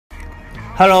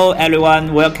Hello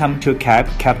everyone, welcome to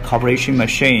Kaipu Corporation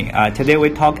Machine. Today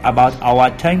we talk about our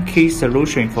turnkey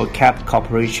solution for Kaipu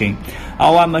Corporation.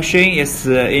 Our machine is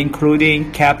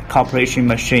including Kaipu Corporation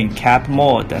machine, cap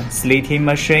mold, slitting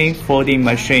machine, folding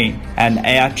machine, and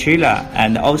air chiller.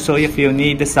 And also if you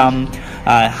need some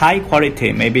high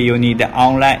quality, maybe you need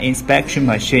online inspection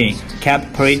machine,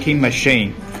 Kaipu printing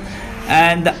machine.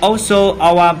 And also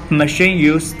our machine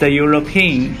uses the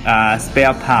European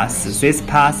spare parts. This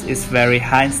part is very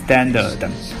high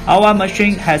standard. Our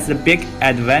machine has a big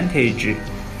advantage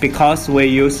because we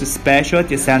use special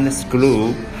design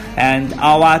screw, and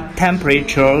our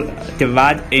temperature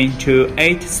divided into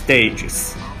 8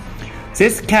 stages.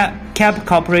 This Kaipu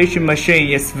Corporation machine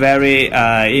is very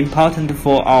important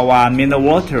for our mineral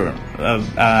water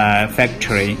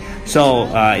factory. So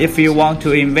if you want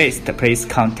to invest, please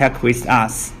contact with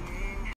us.